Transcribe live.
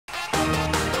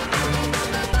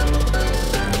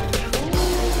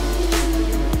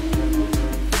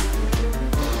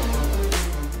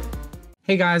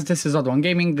Hey guys, this is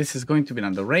OddOneGaming. This is going to be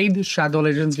another Raid Shadow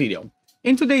Legends video.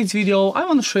 In today's video, I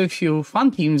want to show you a few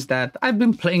fun teams that I've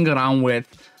been playing around with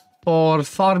for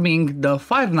farming the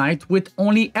Fire Knight with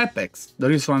only epics. The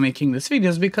reason why I'm making this video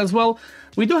is because, well,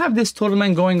 we do have this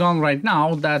tournament going on right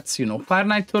now that's, Fire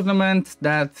Knight tournament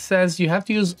that says you have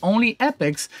to use only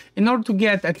epics in order to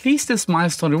get at least this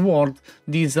milestone reward,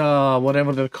 these,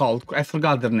 whatever they're called, I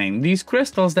forgot their name, these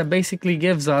crystals that basically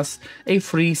gives us a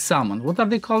free summon. What are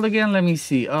they called again? Let me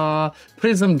see,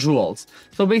 prism jewels.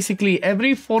 So basically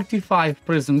every 45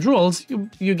 prism jewels,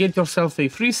 you get yourself a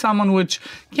free summon, which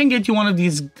can get you one of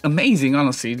these amazing,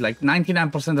 honestly, like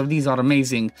 99% of these are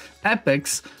amazing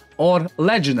epics or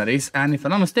legendaries, and if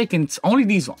I'm not mistaken, it's only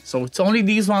these ones. So it's only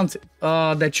these ones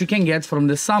that you can get from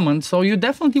the summon, so you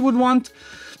definitely would want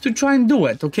to try and do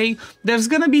it, okay? There's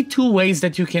gonna be two ways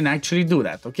that you can actually do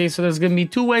that, okay? So there's gonna be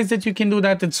two ways that you can do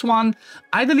that. It's one,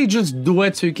 either just do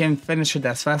it so you can finish it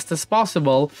as fast as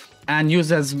possible and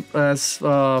use as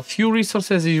few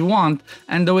resources as you want,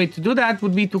 and the way to do that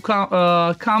would be to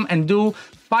come and do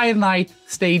Fire Knight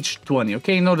stage 20,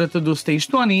 okay? In order to do stage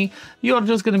 20, you're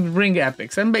just gonna bring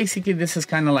epics, and basically this is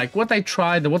kind of like what I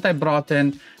tried, what I brought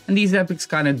in, and these epics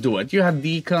kind of do it. You have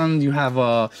Deacon, you have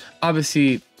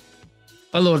obviously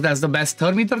Allure, that's the best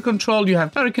third meter control, you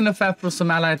have Hurricane Effect for some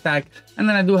ally attack, and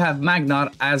then I do have Magnar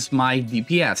as my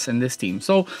DPS in this team.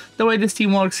 So the way this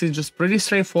team works is just pretty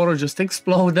straightforward, just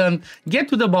explode them, get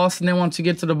to the boss, and then once you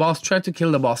get to the boss, try to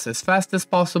kill the boss as fast as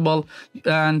possible,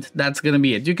 and that's gonna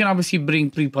be it. You can obviously bring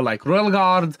people like Royal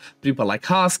Guard, people like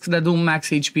Husks that do max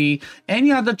HP,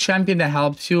 any other champion that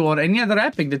helps you, or any other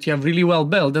epic that you have really well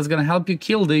built that's gonna help you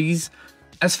kill these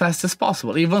as fast as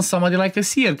possible. Even somebody like a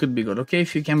Seer could be good, okay?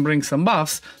 If you can bring some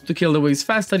buffs to kill the waves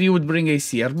faster, you would bring a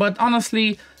Seer. But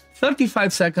honestly,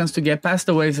 35 seconds to get past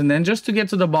the waves and then just to get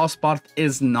to the boss part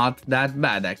is not that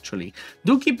bad, actually.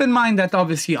 Do keep in mind that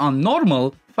obviously on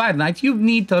normal Fire Knight, you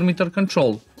need third meter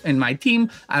control. In my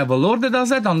team, I have Allure that does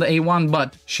that on the A1,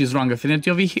 but she's wrong affinity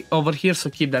over here,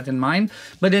 so keep that in mind.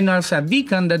 But then I also have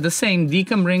Deacon, that the same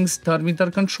Deacon brings third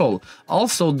meter control.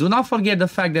 Also, do not forget the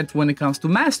fact that when it comes to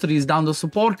masteries down the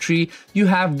support tree, you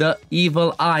have the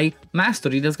Evil Eye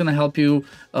mastery that's gonna help you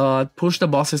push the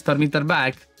boss's third meter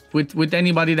back with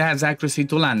anybody that has accuracy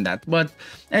to land that. But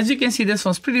as you can see, this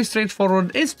one's pretty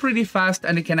straightforward, it's pretty fast,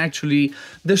 and it can actually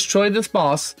destroy this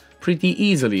boss pretty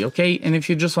easily, okay? And if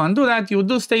you just want to do that, you would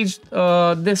do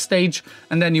this stage,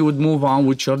 and then you would move on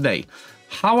with your day.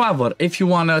 However, if you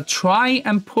want to try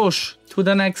and push to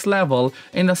the next level,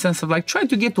 in the sense of like try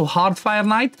to get to hard Fire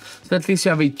Knight, so at least you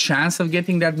have a chance of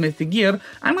getting that mythic gear,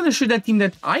 I'm going to show you that team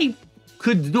that I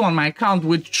could do on my account,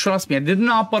 which, trust me, I did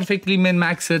not perfectly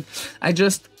min-max it. I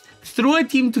just threw a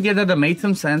team together that made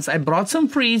some sense. I brought some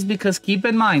freeze because keep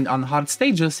in mind, on hard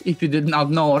stages, if you did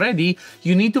not know already,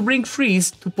 you need to bring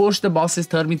freeze to push the boss's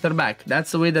third meter back.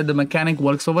 That's the way that the mechanic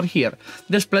works over here.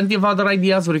 There's plenty of other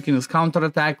ideas where you can use counter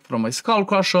attack from a Skull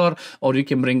Crusher, or you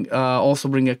can bring also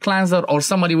bring a cleanser, or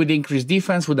somebody with increased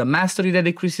defense with a mastery that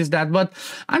decreases that. But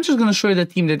I'm just going to show you the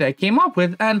team that I came up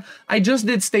with, and I just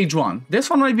did stage 1. This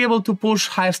one might be able to push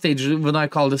higher stages, even though I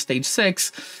call this stage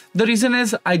 6. The reason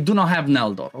is I do not have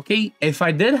Neldor, okay? If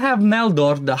I did have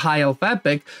Neldor, the high elf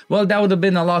epic, well, that would have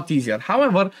been a lot easier.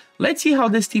 However, let's see how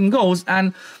this team goes,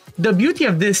 and the beauty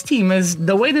of this team is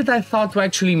the way that I thought to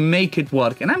actually make it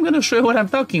work. And I'm going to show you what I'm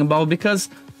talking about because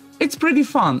it's pretty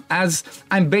fun, as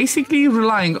I'm basically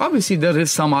relying, obviously there is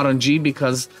some RNG,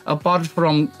 because apart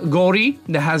from Gory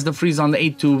that has the freeze on the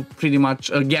A2 pretty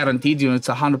much guaranteed, it's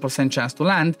a 100% chance to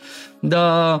land,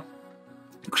 the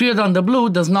Created on the blue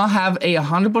does not have a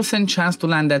 100% chance to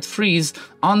land that freeze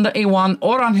on the A1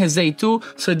 or on his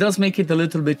A2, so it does make it a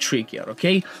little bit trickier,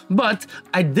 okay? But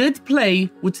I did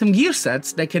play with some gear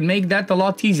sets that can make that a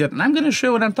lot easier, and I'm going to show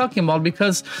you what I'm talking about,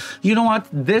 because you know what,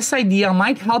 this idea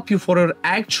might help you for your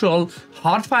actual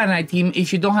hard Fire Knight team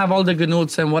if you don't have all the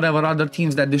Gnuts and whatever other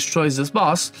teams that destroys this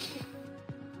boss.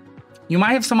 You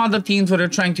might have some other teams where you're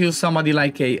trying to use somebody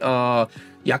like a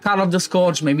Yakar of the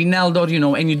Scourge, maybe Neldor,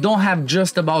 and you don't have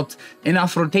just about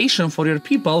enough rotation for your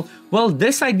people. Well,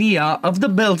 this idea of the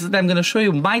builds that I'm going to show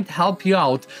you might help you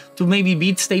out to maybe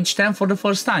beat stage 10 for the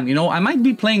first time. I might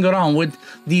be playing around with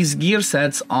these gear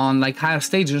sets on like higher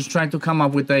stages, trying to come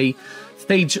up with a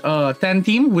stage 10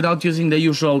 team without using the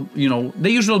usual,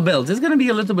 the usual builds. It's going to be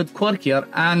a little bit quirkier,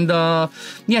 and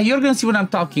yeah, you're going to see what I'm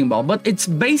talking about. But it's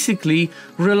basically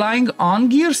relying on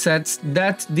gear sets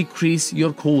that decrease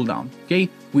your cooldown, okay?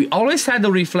 We always had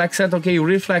the reflex set. Okay,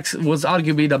 reflex was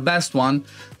arguably the best one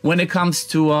when it comes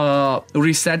to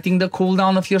resetting the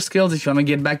cooldown of your skills. If you want to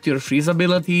get back to your freeze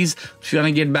abilities, if you want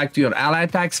to get back to your ally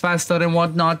attacks faster and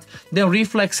whatnot, then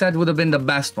reflex set would have been the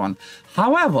best one.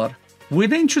 However,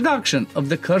 with the introduction of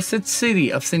the Cursed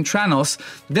City of Sintranos,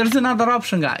 there's another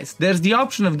option, guys. There's the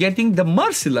option of getting the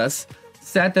Merciless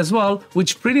set as well,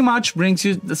 which pretty much brings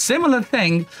you the similar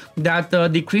thing that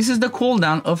decreases the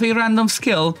cooldown of a random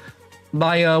skill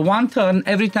by 1 turn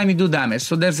every time you do damage.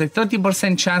 So there's a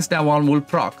 30% chance that one will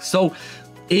proc. So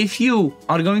if you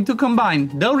are going to combine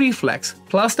the reflex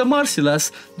plus the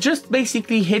merciless, just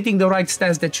basically hitting the right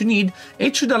stats that you need,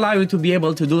 it should allow you to be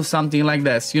able to do something like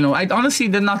this. You know, I honestly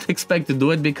did not expect to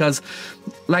do it because,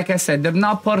 like I said, they're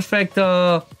not perfect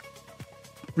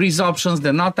freeze options.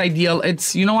 They're not ideal.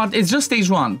 It's, you know what, it's just stage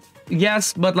 1.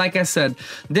 Yes, but like I said,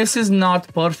 this is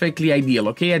not perfectly ideal,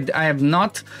 okay? I have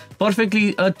not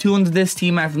perfectly tuned this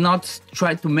team. I have not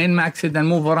tried to min-max it and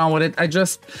move around with it. I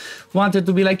just wanted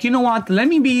to be like, you know what, let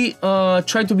me be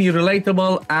try to be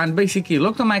relatable and basically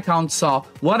looked at my account, saw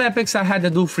what epics I had to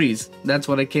do freeze. That's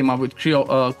what I came up with,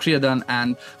 Creodon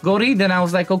and Gori. Then I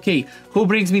was like, okay, who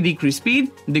brings me decreased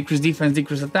speed, decreased defense,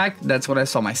 decreased attack? That's what I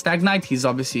saw my Stag Knight. He's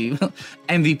obviously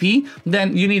MVP.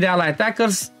 Then you need ally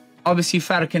attackers. Obviously,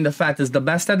 Farrakhan the Fat is the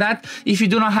best at that. If you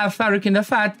do not have Farrakhan the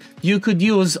Fat, you could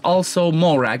use also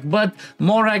Morag. But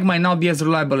Morag might not be as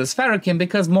reliable as Farrakhan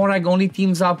because Morag only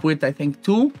teams up with, I think,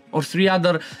 2 or 3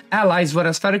 other allies,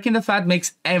 whereas Farrakhan the Fat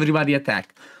makes everybody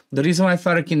attack. The reason why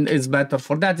Farrakhan is better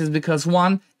for that is because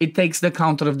 1, it takes the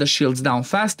counter of the shields down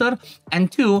faster,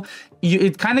 and 2,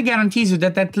 it kind of guarantees you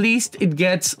that at least it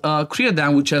gets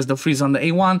Creodon, which has the freeze on the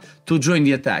A1, to join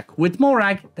the attack. With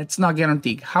Morag, that's not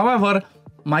guaranteed. However,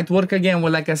 might work again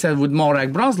with, like I said, with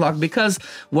Morag Bronzelock, because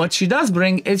what she does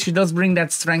bring is she does bring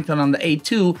that strengthen on the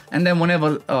A2, and then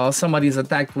whenever somebody is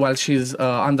attacked while she's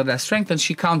under that strengthen,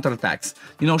 she counterattacks.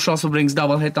 You know, she also brings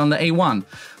double hit on the A1.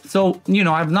 So, you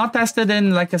know, I've not tested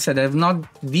in, like I said, I've not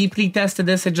deeply tested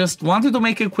this. I just wanted to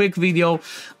make a quick video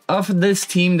of this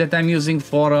team that I'm using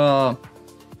for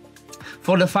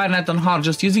the Fire Knight on hard,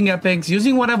 just using epics,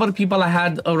 using whatever people I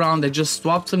had around. I just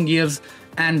swapped some gears,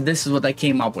 and this is what I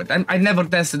came up with. I never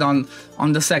tested on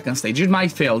the second stage. It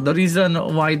might fail. The reason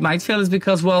why it might fail is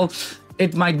because, well,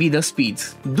 it might be the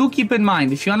speeds. Do keep in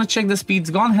mind, if you want to check the speeds,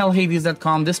 go on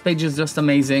hellhades.com. This page is just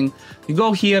amazing. You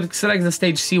go here, select the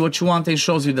stage, see what you want. It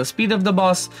shows you the speed of the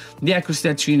boss, the accuracy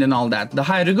that you need, and all that. The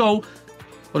higher you go,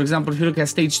 for example, if you look at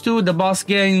stage 2, the boss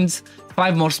gains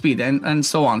 5 more speed, and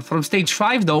so on. From stage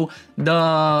 5 though,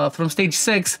 from stage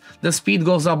 6, the speed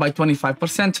goes up by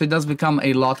 25%, so it does become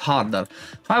a lot harder.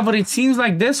 However, it seems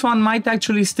like this one might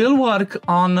actually still work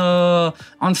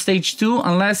on stage 2,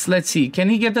 unless, let's see, can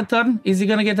he get a turn? Is he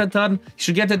gonna get a turn? He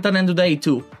should get a turn and do the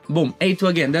A2. Boom, A2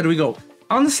 again, there we go.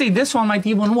 Honestly, this one might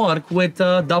even work with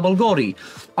double Gori.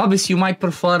 Obviously, you might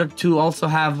prefer to also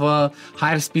have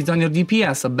higher speeds on your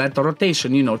DPS, a better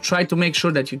rotation. You know, try to make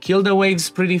sure that you kill the waves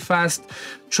pretty fast.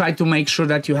 Try to make sure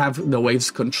that you have the waves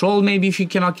control, maybe if you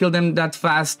cannot kill them that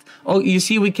fast. Oh, you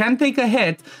see, we can take a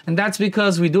hit, and that's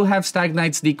because we do have Stag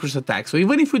Knight's decreased attack. So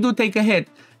even if we do take a hit,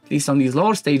 at least on these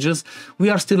lower stages, we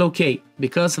are still okay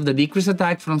because of the decreased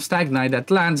attack from Stag Knight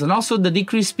that lands, and also the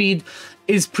decreased speed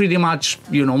is pretty much,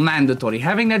 you know, mandatory.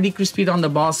 Having that decreased speed on the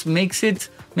boss makes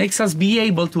us be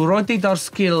able to rotate our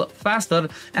skill faster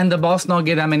and the boss not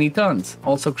get that many turns.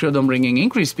 Also, Creodon bringing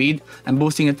increased speed and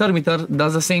boosting a turn meter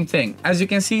does the same thing. As you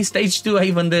can see, stage 2 I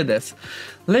even did this.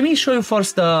 Let me show you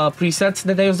first the presets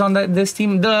that I used on this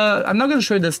team. I'm not going to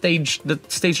show you the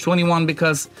stage 21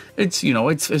 because it's, you know,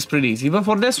 it's pretty easy. But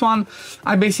for this one,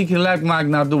 I basically let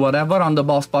Magnar do whatever. On the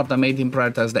boss part, I made him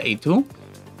prioritize the A2.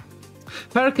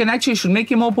 Farrakhan actually should make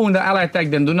him open with the ally attack,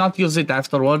 then do not use it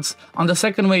afterwards. On the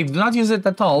second wave, do not use it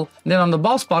at all. Then on the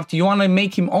boss part, you want to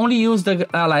make him only use the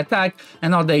ally attack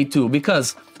and not the A2,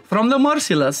 because from the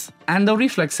Merciless and the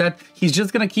Reflex set, he's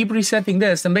just going to keep resetting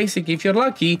this, and basically, if you're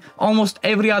lucky, almost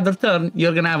every other turn,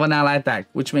 you're going to have an ally attack,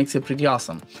 which makes it pretty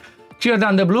awesome.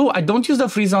 Creodon the blue, I don't use the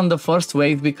freeze on the first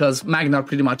wave because Magnar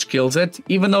pretty much kills it.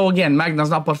 Even though, again, Magnar's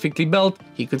not perfectly built,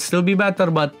 he could still be better,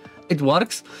 but it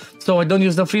works. So I don't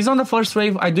use the freeze on the first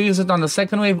wave, I do use it on the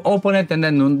second wave, open it, and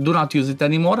then do not use it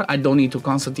anymore. I don't need to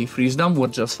constantly freeze them, we're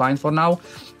just fine for now.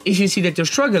 If you see that you're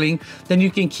struggling, then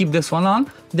you can keep this one on.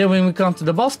 Then when we come to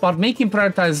the boss part, make him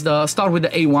prioritize start with the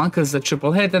A1 because the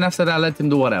triple hit, and after that let him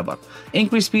do whatever.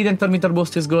 Increased speed and turn meter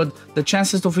boost is good. The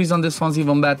chances to freeze on this one's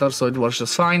even better, so it works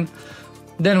just fine.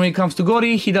 Then when it comes to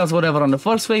Gori, he does whatever on the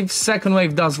first wave, second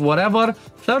wave does whatever,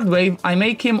 third wave, I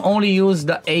make him only use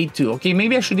the A2, okay?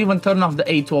 Maybe I should even turn off the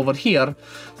A2 over here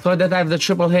so that I have the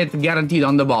triple hit guaranteed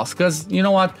on the boss, because you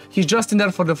know what? He's just in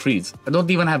there for the freeze. I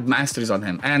don't even have masteries on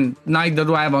him, and neither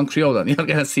do I have on Creodan. You're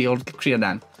gonna see old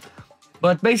Creodan.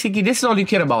 But basically, this is all you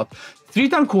care about.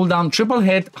 3-turn cooldown, triple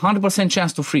hit, 100%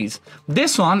 chance to freeze.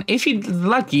 This one, if he's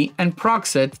lucky and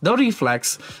procs it, the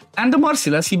reflex and the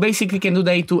merciless, he basically can do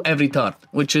the A2 every turn,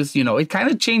 which is, you know, it kind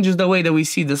of changes the way that we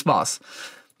see this boss.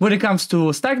 When it comes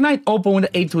to Stag Knight, open with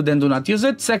the A2, then do not use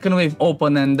it. Second wave,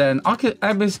 open, and then I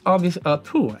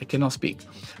cannot speak.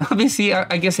 Obviously,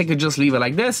 I guess I could just leave it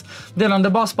like this. Then on the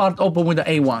boss part, open with the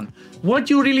A1. What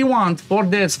you really want for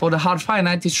this, for the hard Fire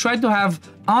Knight, is try to have,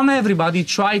 on everybody,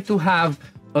 try to have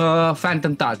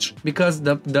Phantom Touch, because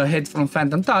the hit from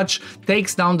Phantom Touch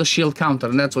takes down the shield counter,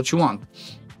 and that's what you want.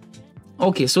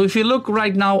 Okay, so if you look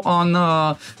right now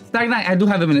on Stag Knight, I do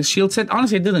have him in a shield set.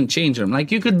 Honestly, I didn't change him.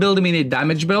 Like, you could build him in a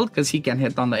damage build, because he can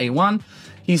hit on the A1.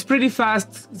 He's pretty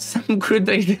fast, some crit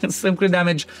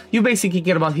damage. You basically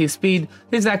care about his speed,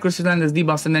 his accuracy, and his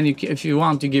debuffs, and then if you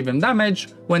want to give him damage,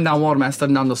 when down War Master,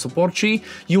 down the support tree.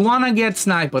 You want to get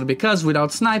Sniper, because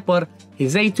without Sniper,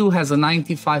 his A2 has a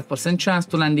 95% chance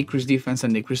to land decreased defense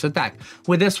and decreased attack.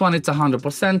 With this one, it's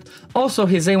 100%. Also,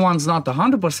 his A1's not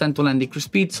 100% to land decreased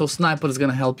speed, so Sniper is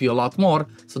going to help you a lot more.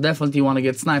 So definitely you want to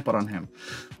get Sniper on him.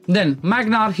 Then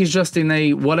Magnar, he's just in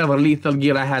a whatever lethal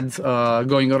gear I had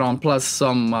going around, plus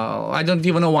some, I don't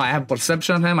even know why I have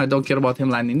Perception on him. I don't care about him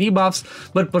landing debuffs,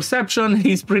 but Perception,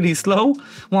 he's pretty slow,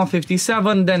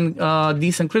 157, then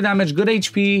decent crit damage, good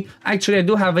HP. Actually, I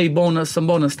do have some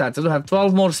bonus stats. I do have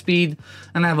 12 more speed,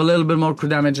 and I have a little bit more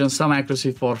crit damage and some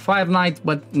accuracy for Fire Knight,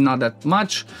 but not that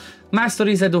much.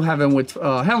 Masteries, I do have him with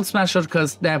Helm Smasher,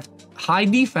 because they have high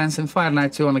defense in Fire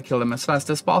Knight, so you want to kill them as fast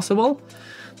as possible.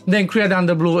 Then Creodan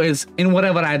the Blue is in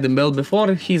whatever I had him built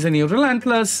before. He's a new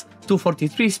Relentless,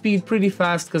 243 speed, pretty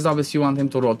fast, because obviously you want him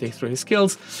to rotate through his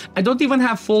skills. I don't even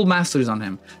have full masteries on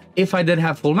him. If I did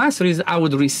have full masteries, I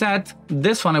would reset.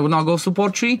 This one, I would not go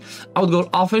support tree. I would go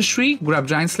offense tree, grab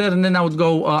Giant Slayer, and then I would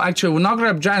go, actually I would not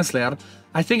grab Giant Slayer.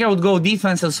 I think I would go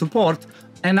defense and support,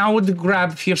 and I would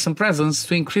grab Fearsome Presence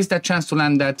to increase that chance to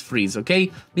land that freeze,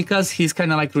 okay? Because he's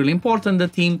kind of like really important, the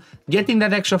team. Getting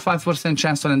that extra 5%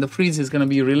 chance to land the freeze is going to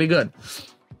be really good.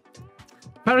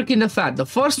 Parakeet the Fat, the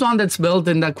first one that's built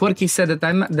in the quirky set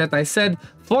that I said,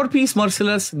 4-piece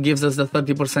Merciless gives us the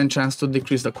 30% chance to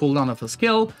decrease the cooldown of a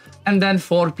skill, and then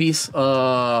 4-piece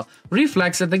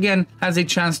Reflex that again has a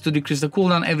chance to decrease the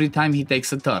cooldown every time he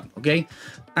takes a turn, okay?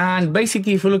 And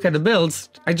basically, if you look at the builds,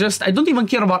 I don't even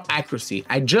care about accuracy.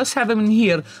 I just have him in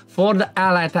here for the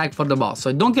ally attack for the boss. So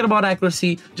I don't care about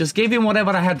accuracy, just gave him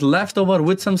whatever I had left over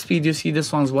with some speed. You see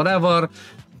this one's whatever,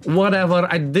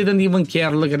 I didn't even care.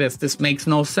 Look at this makes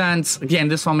no sense. Again,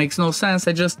 this one makes no sense.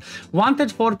 I just wanted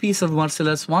 4-piece of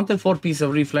Merciless, wanted 4-piece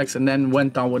of Reflex, and then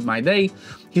went on with my day.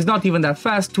 He's not even that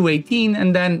fast, 218,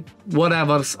 and then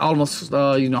whatever's almost,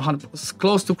 you know,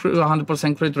 close to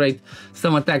 100% crit rate,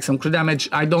 some attack, some crit damage.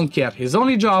 I don't care. His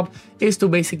only job is to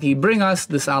basically bring us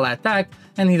this ally attack,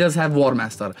 and he does have War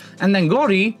Master. And then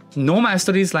Gori, no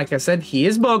masteries, like I said, he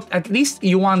is booked. At least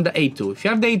you want the A2. If you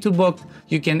have the A2 booked,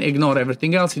 you can ignore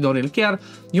everything else. You don't really care.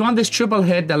 You want this triple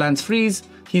hit that lands freeze.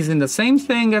 He's in the same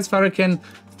thing as Farrakhan.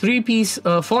 3-piece,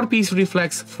 4-piece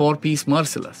Reflex, 4-piece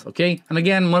Merciless, okay? And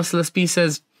again, Merciless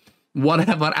pieces,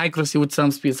 whatever, accuracy with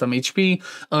some speed, some HP,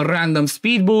 a random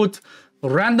speed boot,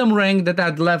 random ring that I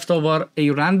had left over, a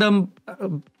random,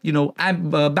 you know,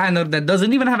 banner that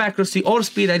doesn't even have accuracy or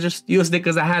speed. I just used it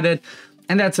because I had it,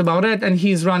 and that's about it. And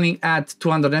he's running at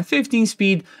 215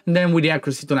 speed, and then with the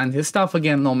accuracy to land his stuff,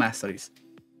 again, no masteries.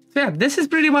 So yeah, this is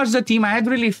pretty much the team. I had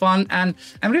really fun, and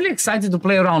I'm really excited to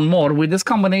play around more with this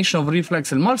combination of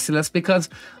Reflex and Merciless, because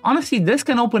honestly, this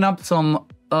can open up some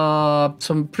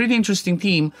pretty interesting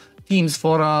teams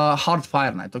for a hard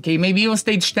Fire Knight, okay? Maybe even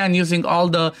stage 10 using all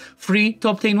the free to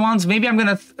obtain ones. Maybe I'm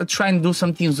gonna try and do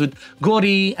some teams with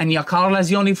Gori and Yakarl as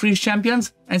the only free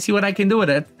champions and see what I can do with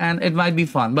it, and it might be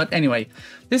fun. But anyway,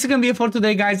 this is gonna be it for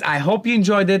today, guys. I hope you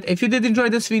enjoyed it. If you did enjoy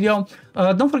this video,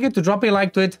 don't forget to drop a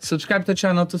like to it, subscribe to the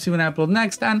channel to see when I upload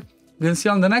next, and we'll see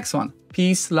you on the next one.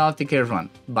 Peace, love, take care, everyone.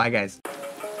 Bye, guys.